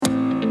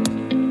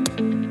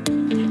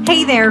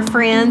Hey there,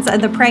 friends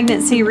of the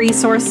Pregnancy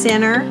Resource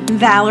Center.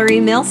 Valerie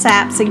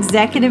Millsaps,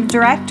 Executive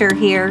Director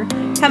here,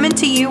 coming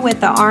to you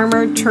with the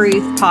Armored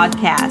Truth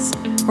podcast,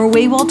 where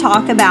we will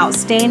talk about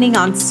standing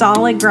on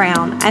solid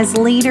ground as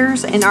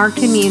leaders in our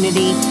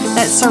community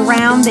that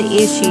surround the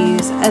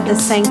issues of the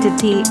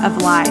sanctity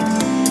of life,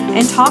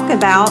 and talk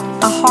about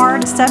a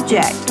hard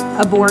subject,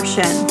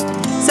 abortion.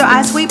 So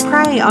as we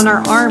pray on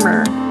our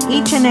armor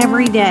each and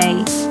every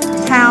day,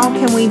 how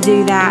can we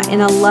do that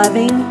in a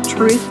loving,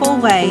 truthful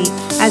way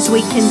as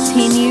we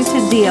continue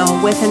to deal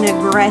with an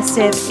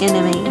aggressive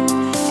enemy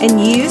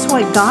and use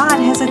what God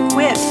has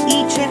equipped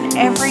each and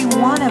every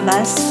one of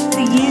us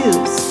to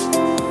use?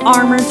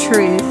 Armored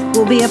Truth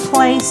will be a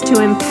place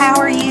to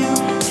empower you,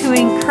 to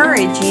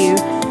encourage you,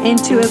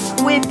 and to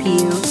equip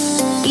you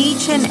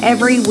each and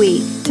every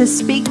week to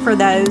speak for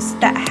those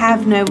that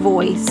have no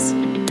voice.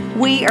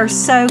 We are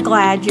so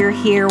glad you're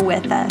here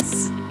with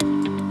us.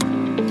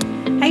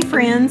 Hey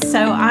friends,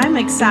 so I'm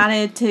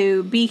excited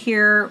to be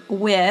here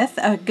with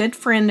a good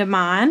friend of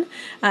mine.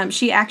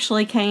 She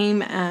actually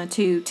came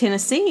to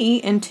Tennessee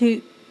in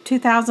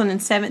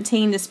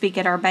 2017 to speak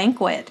at our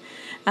banquet.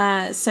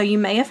 So you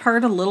may have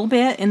heard a little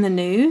bit in the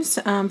news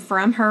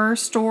from her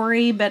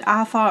story, but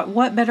I thought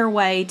what better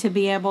way to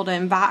be able to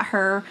invite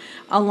her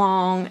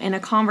along in a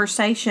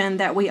conversation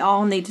that we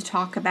all need to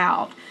talk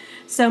about.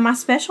 So my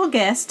special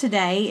guest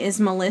today is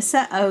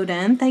Melissa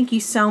Oden. Thank you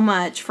so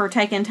much for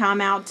taking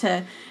time out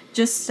to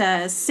just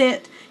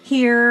sit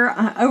here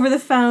over the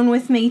phone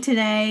with me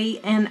today.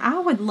 And I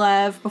would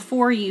love,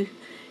 before you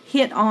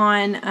hit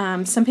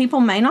on, some people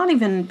may not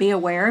even be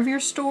aware of your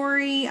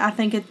story. I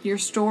think your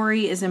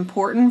story is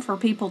important for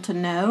people to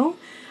know,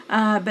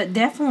 but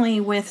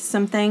definitely with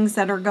some things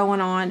that are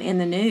going on in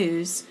the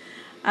news.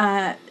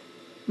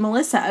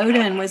 Melissa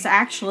Oden was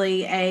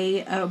actually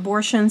a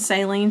abortion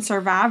saline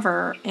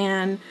survivor,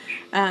 and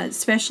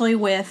especially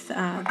with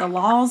the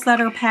laws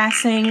that are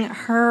passing,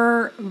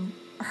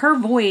 her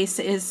voice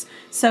is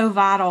so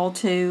vital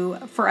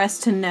for us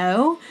to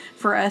know,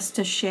 for us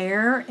to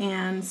share.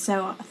 And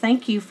so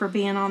thank you for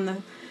being on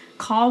the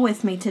call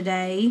with me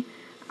today.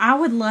 I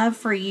would love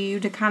for you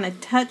to kind of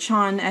touch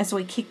on, as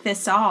we kick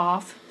this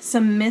off,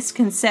 some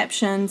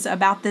misconceptions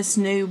about this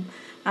new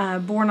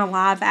Born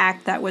Alive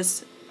Act that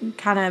was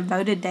kind of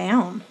voted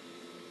down.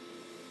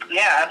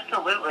 Yeah,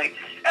 absolutely.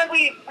 And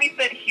we've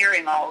been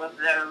hearing all of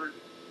those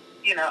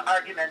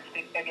arguments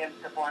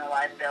against the Born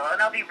Alive bill.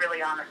 And I'll be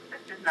really honest,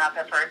 this is not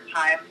the first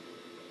time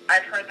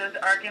I've heard those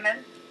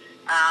arguments.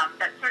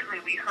 But certainly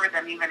we heard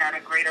them even at a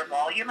greater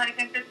volume, I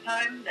think, this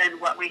time than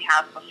what we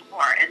have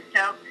before. And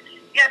so,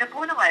 the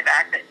Born Alive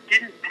Act that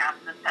didn't pass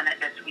the Senate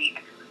this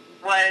week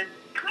was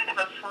kind of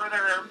a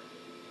further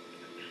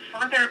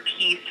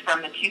piece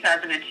from the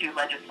 2002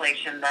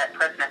 legislation that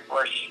President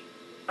Bush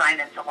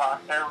signed into law.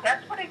 So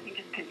that's what I think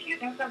is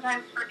confusing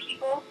sometimes for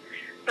people.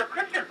 So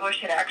President Bush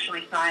had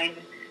actually signed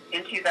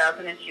in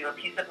 2002 a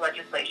piece of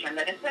legislation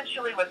that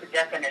essentially was a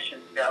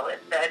definitions bill.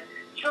 It said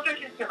children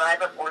who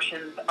survive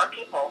abortions are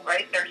people,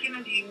 right? They're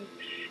human beings,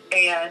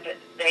 and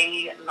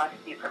they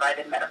must be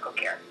provided medical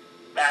care.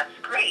 That's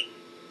great.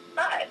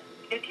 But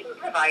it didn't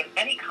provide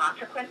any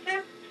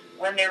consequences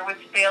when there was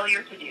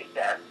failure to do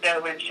so.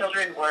 So when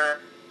children were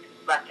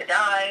left to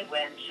die,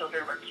 when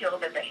children were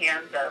killed at the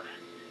hands of,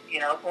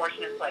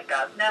 abortionists like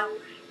God no.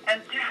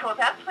 And so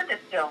that's what this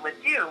bill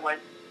would do,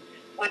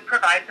 would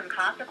provide some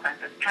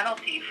consequences,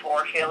 penalty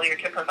for failure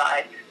to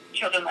provide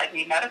children like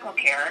me medical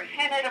care.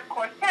 And it, of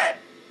course, said,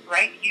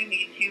 right, you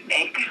need to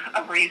make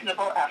a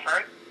reasonable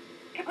effort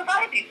to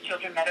provide these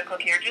children medical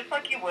care just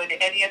like you would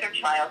any other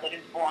child that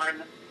is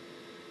born,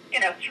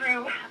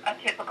 through a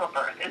typical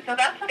birth. And so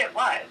that's what it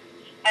was.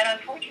 And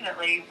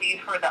unfortunately, we've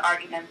heard the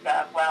arguments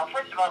of, well,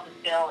 first of all, this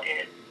bill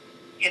is,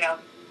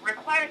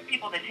 requires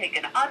people to take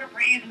an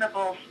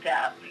unreasonable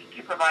step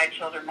to provide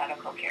children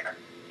medical care.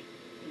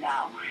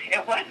 No,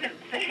 it wasn't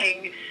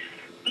saying,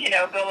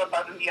 go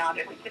above and beyond.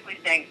 It was simply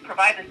saying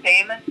provide the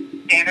same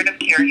standard of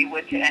care you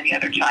would to any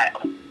other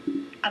child.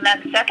 And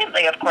then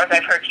secondly, of course,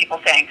 I've heard people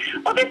saying,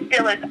 well, this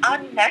bill is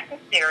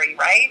unnecessary,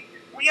 right?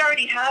 We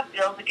already have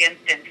bills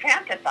against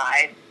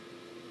infanticide.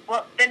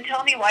 Well, then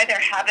tell me why there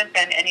haven't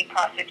been any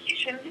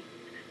prosecutions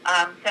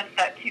since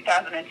that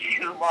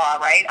 2002 law,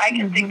 right? I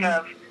can think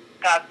of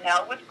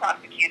Gosnell was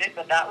prosecuted,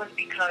 but that was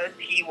because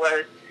he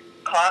was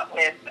caught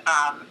with,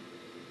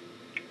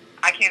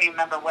 I can't even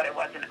remember what it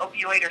was, an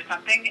opioid or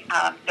something.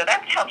 So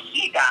that's how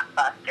he got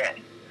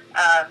busted.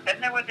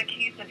 Then there was a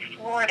case in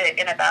Florida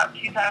in about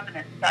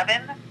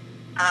 2007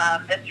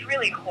 that's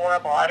really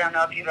horrible. I don't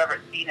know if you've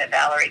ever seen it,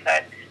 Valerie,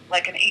 but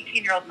like an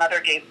 18-year-old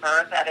mother gave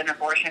birth at an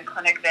abortion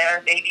clinic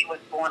there. Baby was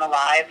born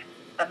alive.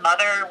 The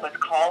mother was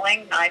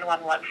calling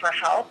 911 for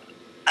help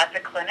at the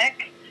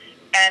clinic,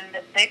 and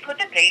they put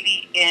the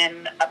baby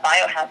in a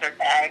biohazard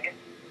bag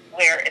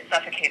where it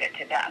suffocated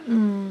to death.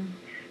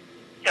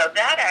 So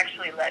that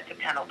actually led to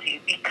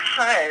penalties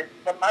because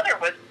the mother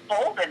was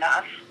bold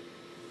enough,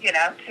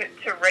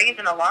 to raise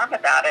an alarm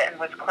about it and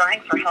was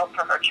crying for help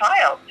for her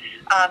child.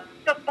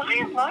 So by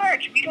and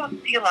large, we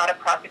don't see a lot of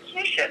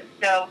prosecution.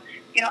 So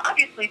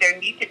obviously there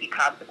need to be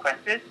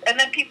consequences. And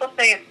then people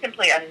say it's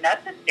simply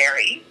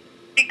unnecessary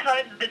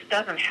because this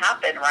doesn't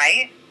happen,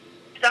 right?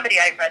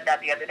 I read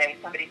that the other day.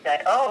 Somebody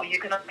said, oh, you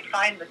can only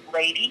find this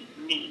lady,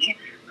 me,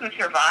 who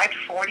survived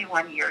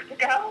 41 years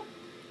ago.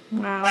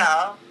 Wow.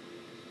 Well,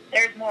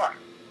 there's more.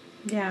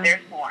 Yeah.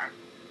 There's more.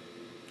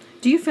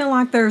 Do you feel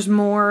like there's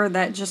more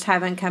that just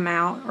haven't come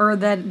out or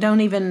that don't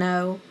even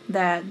know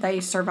that they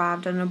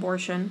survived an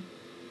abortion?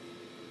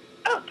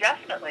 Oh,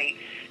 definitely.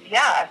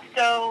 Yeah.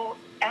 So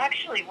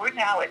actually, we're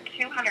now at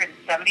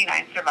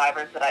 279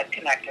 survivors that I've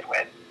connected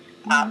with.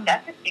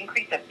 That's an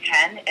increase of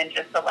 10 in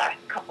just the last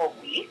couple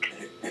weeks,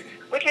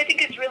 which I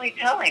think is really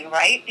telling,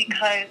 right?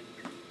 Because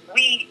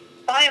we,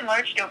 by and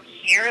large, don't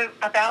hear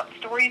about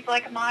stories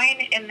like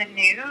mine in the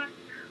news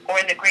or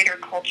in the greater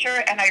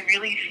culture, and I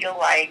really feel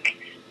like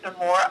the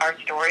more our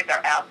stories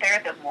are out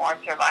there, the more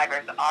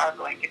survivors are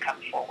going to come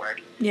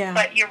forward. Yeah.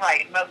 But you're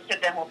right, most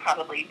of them will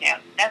probably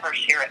never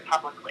share it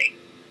publicly.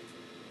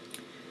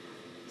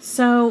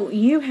 So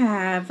you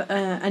have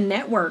a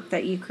network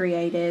that you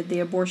created, the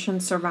Abortion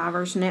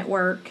Survivors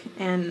Network,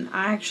 and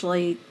I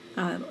actually,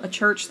 a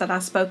church that I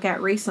spoke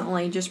at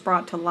recently just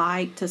brought to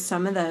light to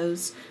some of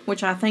those,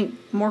 which I think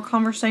more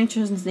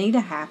conversations need to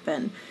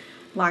happen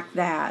like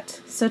that.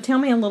 So tell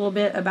me a little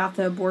bit about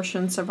the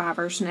Abortion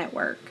Survivors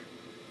Network.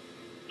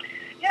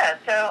 Yeah,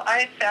 so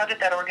I founded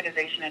that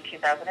organization in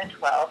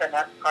 2012, and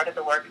that's part of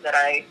the work that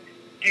I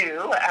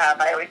do.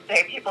 I always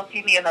say people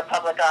see me in the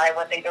public eye.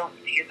 What they don't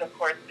see is, of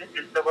course, this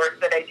is the work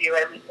that I do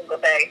every single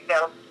day.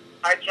 So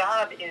our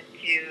job is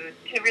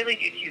to really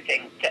do two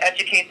things: to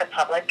educate the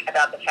public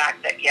about the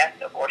fact that, yes,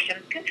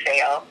 abortions can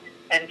fail,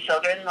 and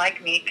children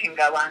like me can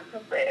go on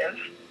to live,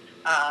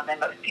 and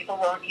most people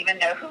won't even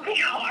know who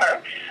we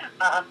are.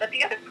 But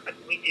the other thing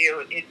we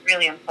do is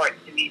really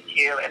important to me,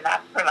 too, and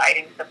that's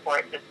providing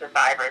support to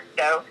survivors.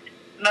 So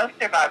most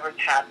survivors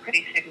have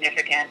pretty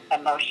significant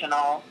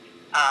emotional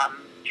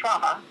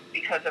trauma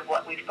because of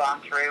what we've gone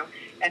through.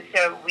 And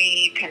so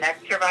we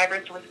connect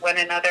survivors with one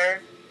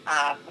another.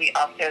 We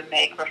also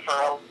make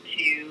referrals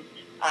to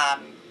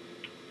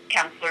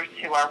counselors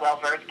who are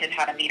well-versed in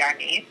how to meet our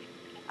needs.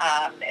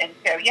 And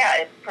so, yeah,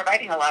 it's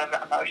providing a lot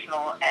of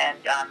emotional and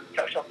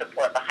social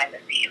support behind the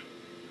scenes.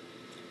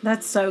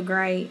 That's so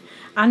great.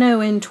 I know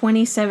in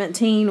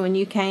 2017 when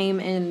you came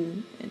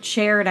and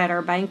shared at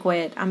our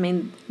banquet, I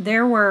mean,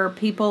 there were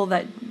people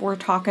that were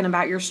talking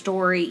about your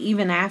story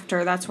even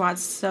after. That's why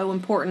it's so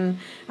important,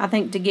 I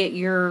think, to get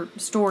your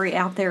story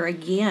out there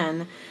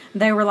again.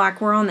 They were like,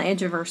 we're on the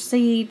edge of our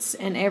seats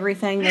and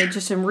everything. They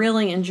just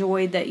really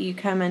enjoyed that you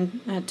come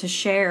in to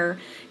share.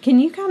 Can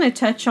you kind of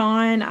touch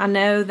on, I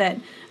know that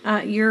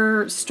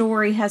your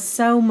story has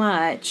so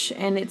much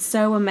and it's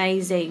so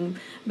amazing,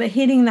 but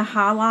hitting the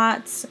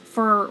highlights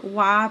for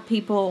why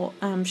people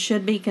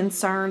should be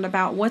concerned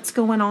about what's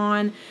going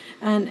on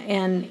and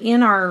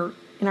in our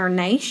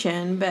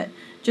nation, but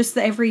just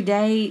the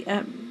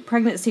everyday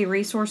pregnancy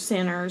resource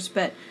centers.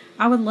 But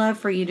I would love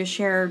for you to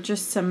share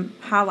just some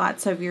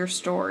highlights of your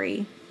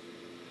story.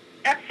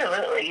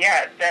 Absolutely,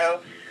 yeah. So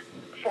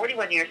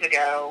 41 years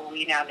ago,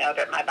 we now know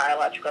that my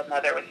biological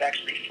mother was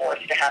actually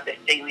forced to have this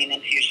saline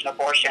infusion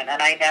abortion.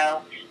 And I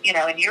know,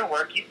 in your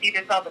work, you see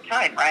this all the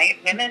time, right?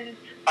 Women,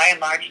 by and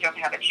large, don't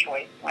have a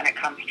choice when it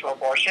comes to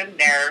abortion.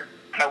 They're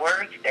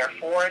coerced, they're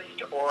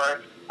forced,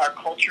 or our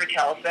culture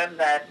tells them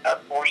that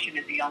abortion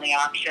is the only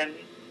option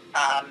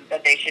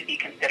that they should be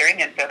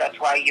considering. And so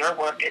that's why your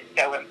work is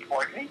so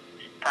important,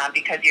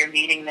 because you're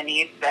meeting the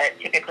needs that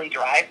typically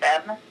drive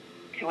them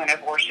to an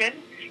abortion,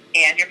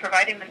 and you're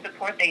providing the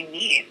support they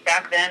need.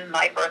 Back then,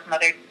 my birth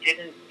mother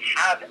didn't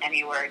have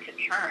anywhere to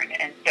turn,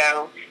 and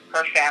so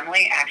her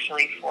family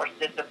actually forced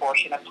this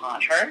abortion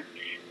upon her.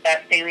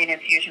 That saline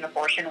infusion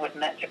abortion was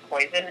meant to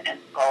poison and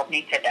scald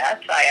me to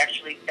death. I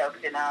actually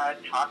soaked in a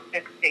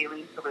toxic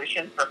saline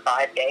solution for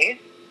 5 days.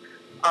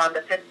 On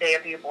the 5th day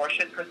of the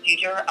abortion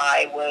procedure,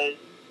 I was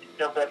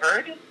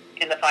delivered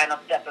in the final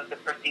step of the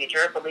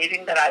procedure,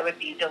 believing that I would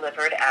be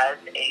delivered as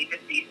a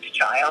deceased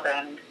child,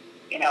 and,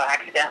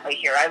 accidentally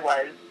here I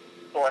was,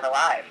 born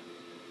alive.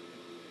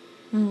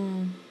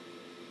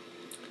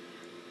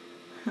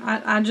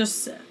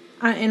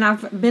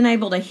 I've been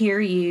able to hear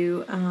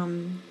you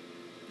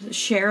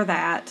share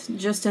that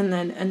just in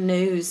the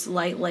news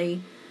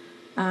lately,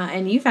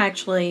 and you've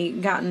actually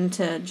gotten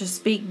to just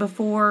speak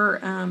before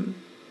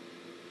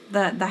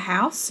the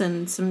House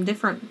and some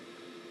different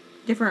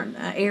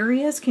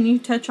areas. Can you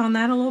touch on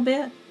that a little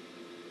bit?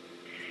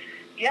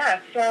 Yeah,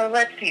 so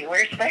let's see,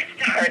 where should I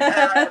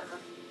start?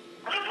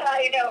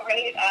 I know,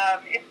 right?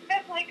 It's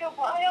been like a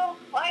wild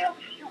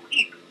few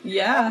weeks.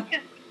 Yeah.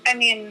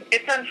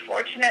 It's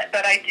unfortunate,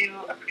 but I do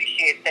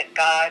appreciate that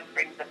God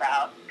brings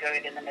about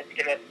good in the midst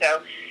of it.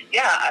 So,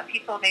 yeah,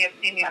 people may have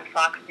seen me on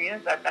Fox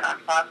News. I've been on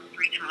Fox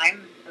 3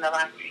 times in the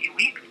last few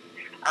weeks.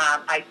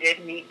 I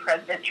did meet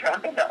President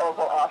Trump in the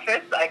Oval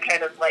Office. I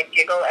kind of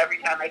giggle every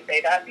time I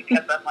say that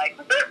because I'm like,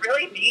 was that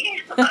really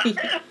me?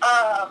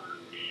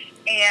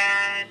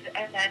 And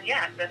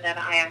then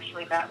I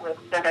actually met with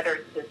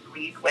senators this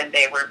week when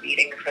they were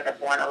meeting for the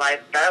Born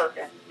Alive vote.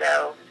 And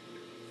so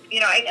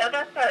I know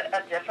that's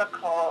a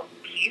difficult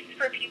piece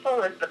for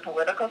people is the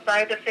political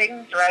side of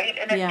things, right?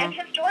 And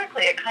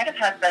historically, it kind of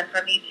has been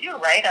for me too,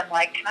 right? I'm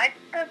like, can I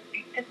just go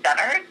speak to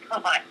senators?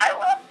 I'm like, I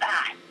love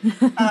that.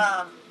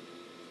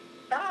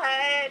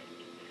 But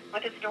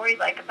with a story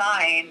like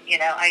mine,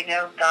 I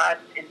know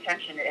God's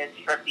intention is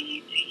for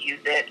me to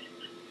use it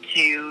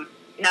to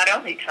not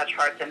only touch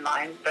hearts and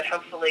minds, but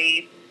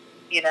hopefully,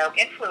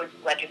 influence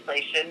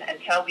legislation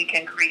until we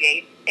can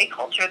create a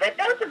culture that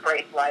does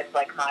embrace lives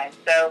like mine.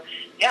 So,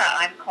 yeah,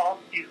 I'm called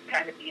to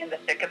kind of be in the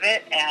thick of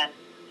it and,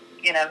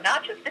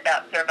 not just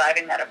about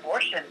surviving that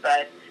abortion,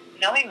 but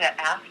knowing that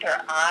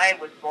after I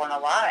was born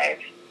alive,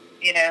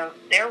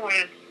 there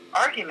was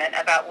argument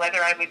about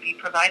whether I would be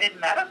provided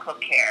medical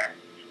care.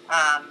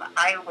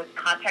 I was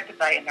contacted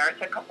by a nurse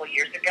a couple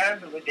years ago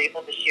who was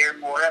able to share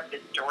more of the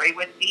story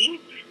with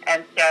me.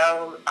 And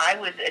so I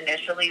was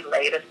initially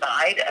laid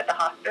aside at the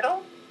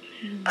hospital.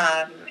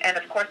 And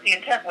of course the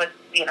intent was,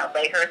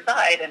 lay her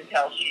aside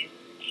until she's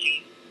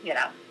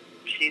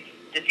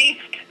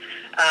deceased.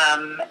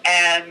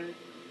 And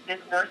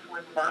this nurse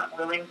was not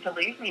willing to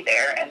leave me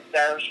there. And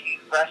so she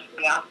rushed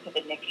me off to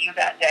the NICU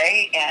that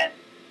day. And,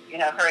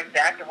 her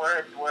exact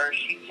words were,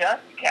 she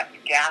just kept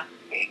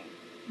gasping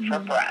for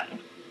breath.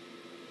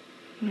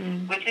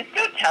 Which is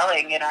so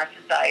telling in our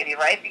society,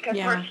 right? Because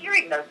we're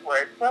hearing those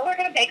words. Well, we're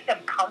going to make them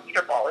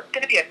comfortable. It's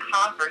going to be a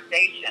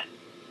conversation.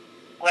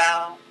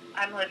 Well,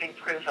 I'm living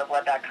proof of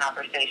what that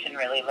conversation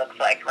really looks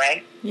like,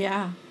 right?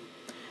 Yeah.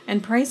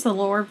 And praise the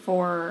Lord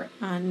for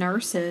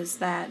nurses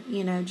that,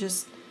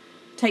 just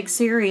take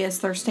serious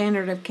their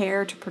standard of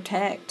care to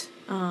protect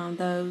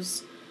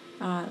those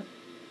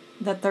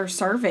that they're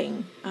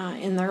serving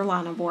in their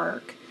line of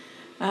work.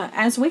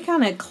 As we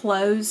kind of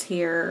close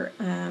here,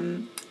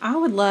 I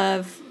would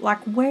love,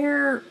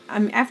 where,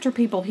 after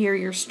people hear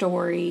your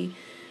story,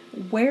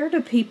 where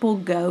do people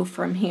go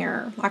from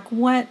here?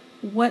 What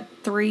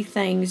 3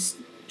 things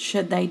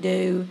should they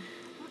do?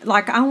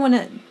 I want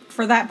to,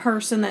 for that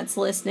person that's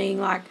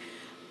listening, I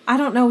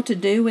don't know what to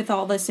do with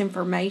all this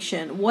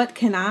information. What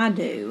can I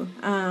do?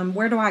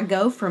 Where do I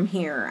go from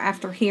here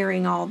after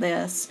hearing all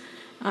this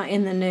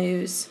in the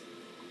news?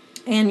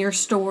 And your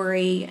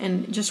story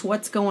and just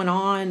what's going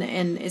on,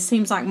 and it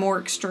seems like more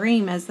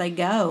extreme as they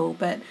go,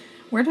 but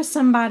where does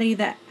somebody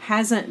that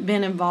hasn't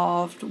been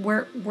involved,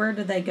 where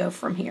do they go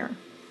from here?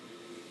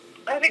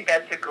 I think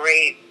that's a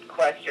great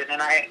question,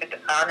 and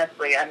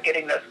I'm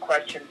getting those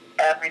questions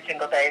every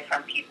single day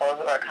from people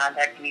who are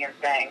contacting me and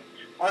saying,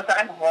 Melissa,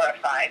 I'm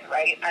horrified,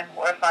 right? I'm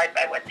horrified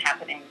by what's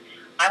happening.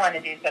 I want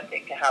to do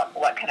something to help.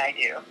 What can I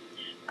do?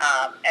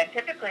 And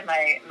typically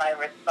my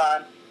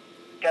response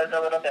goes a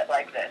little bit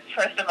like this.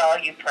 First of all,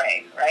 you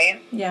pray,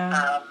 right?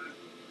 Yeah.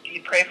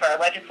 You pray for our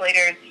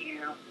legislators.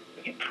 You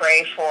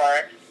pray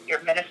for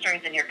your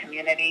ministries in your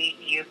community.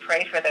 You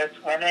pray for those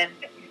women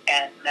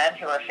and men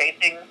who are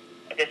facing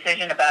a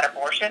decision about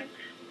abortion.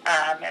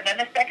 And then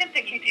the second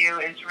thing you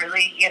do is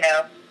really,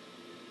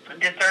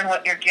 discern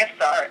what your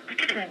gifts are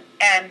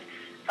and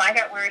find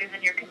out where it is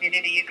in your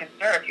community you can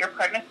serve. Your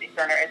pregnancy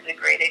center is a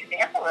great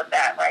example of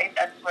that, right?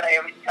 That's what I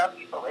always tell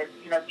people is,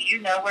 do you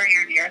know where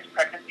your nearest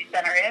pregnancy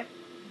center is?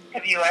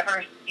 Have you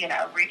ever,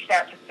 reached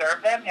out to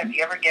serve them? Have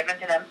you ever given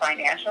to them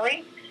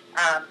financially?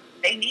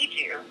 They need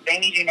you. They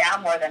need you now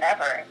more than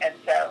ever. And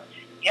so,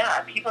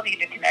 people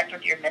need to connect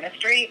with your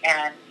ministry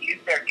and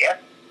use their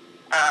gifts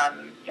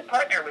to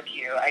partner with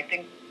you. I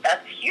think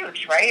that's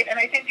huge, right? And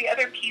I think the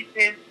other piece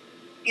is,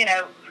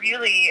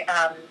 really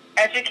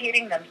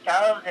educating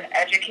themselves and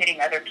educating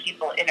other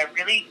people in a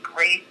really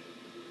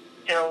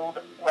grace-filled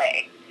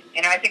way.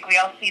 I think we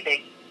all see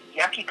the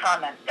yucky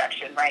comment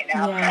section right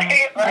now,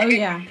 right?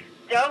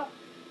 Don't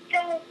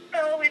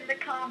go in the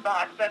comment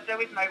box. That's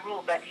always my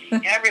rule. But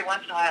every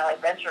once in a while I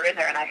venture in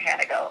there and I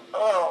kind of go,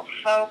 oh,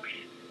 folks,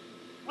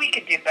 we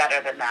could do better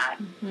than that,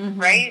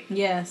 right?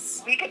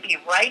 Yes. We could be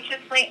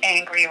righteously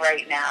angry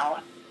right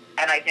now,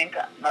 and I think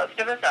most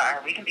of us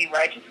are. We can be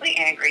righteously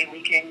angry.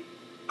 We can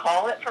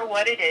call it for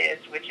what it is,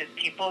 which is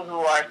people who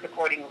are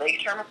supporting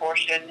late-term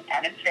abortion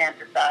and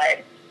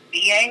infanticide.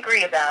 Be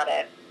angry about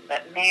it,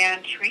 but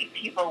man, treat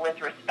people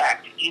with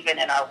respect, even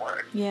in our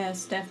words.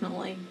 Yes,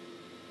 definitely.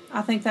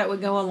 I think that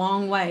would go a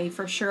long way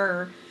for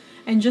sure.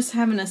 And just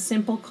having a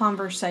simple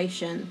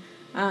conversation,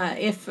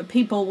 if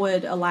people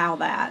would allow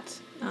that,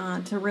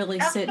 to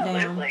really sit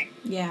down.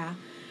 Yeah.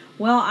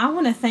 Well, I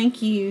want to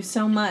thank you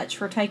so much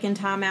for taking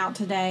time out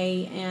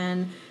today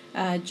and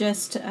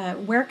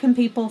where can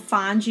people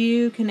find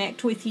you,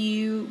 connect with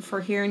you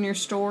for hearing your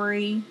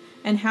story,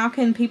 and how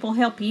can people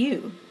help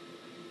you?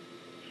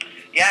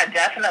 Yeah,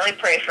 definitely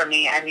pray for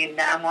me. I mean,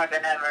 now more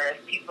than ever,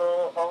 if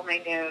people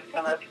only knew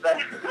some of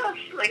the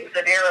slings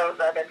and arrows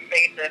I've been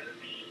facing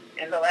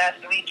in the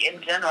last week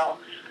in general.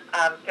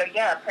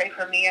 Pray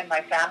for me and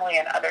my family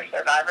and other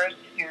survivors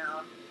who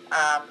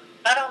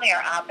not only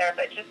are out there,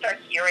 but just are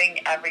hearing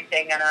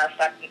everything and are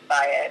affected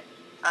by it.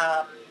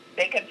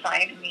 They can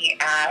find me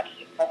at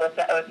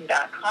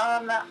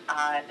melissaoden.com,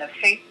 on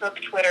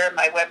Facebook, Twitter,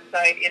 my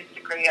website,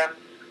 Instagram.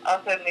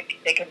 Also,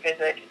 they can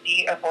visit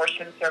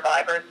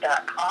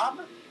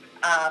theabortionsurvivors.com.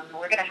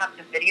 We're going to have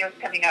some videos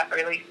coming up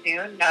really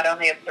soon, not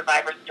only of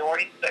survivor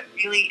stories, but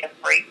really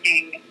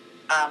embracing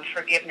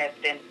forgiveness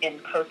in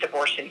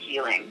post-abortion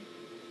healing.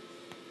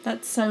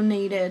 That's so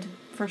needed,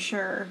 for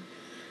sure.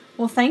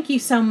 Well, thank you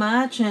so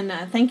much, and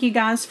thank you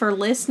guys for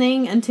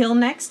listening. Until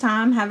next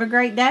time, have a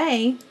great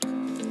day.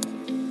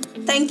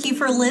 Thank you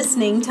for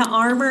listening to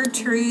Armored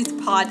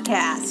Truth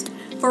Podcast.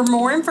 For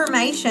more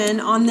information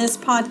on this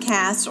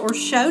podcast or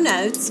show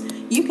notes,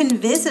 you can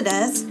visit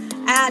us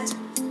at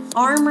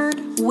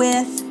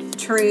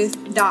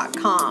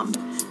armoredwithtruth.com.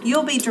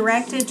 You'll be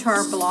directed to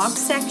our blog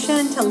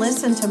section to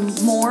listen to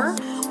more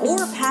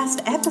or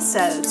past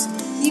episodes.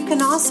 You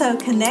can also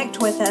connect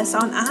with us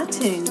on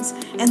iTunes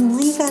and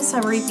leave us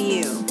a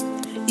review.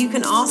 You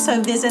can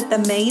also visit the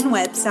main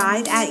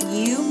website at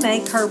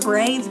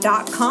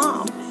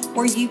youmakeherbrave.com,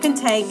 where you can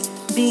take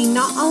being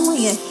not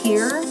only a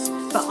hearer,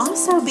 but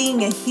also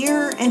being a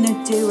hearer and a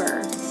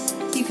doer.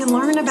 You can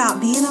learn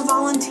about being a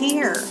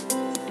volunteer.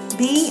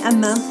 Be a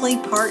monthly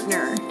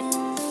partner.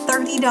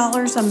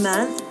 $30 a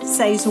month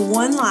saves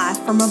one life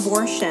from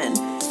abortion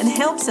and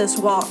helps us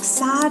walk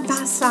side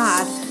by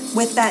side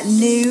with that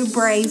new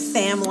brave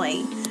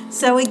family.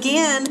 So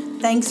again,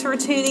 thanks for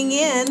tuning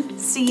in.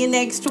 See you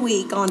next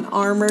week on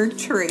Armored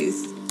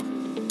Truth.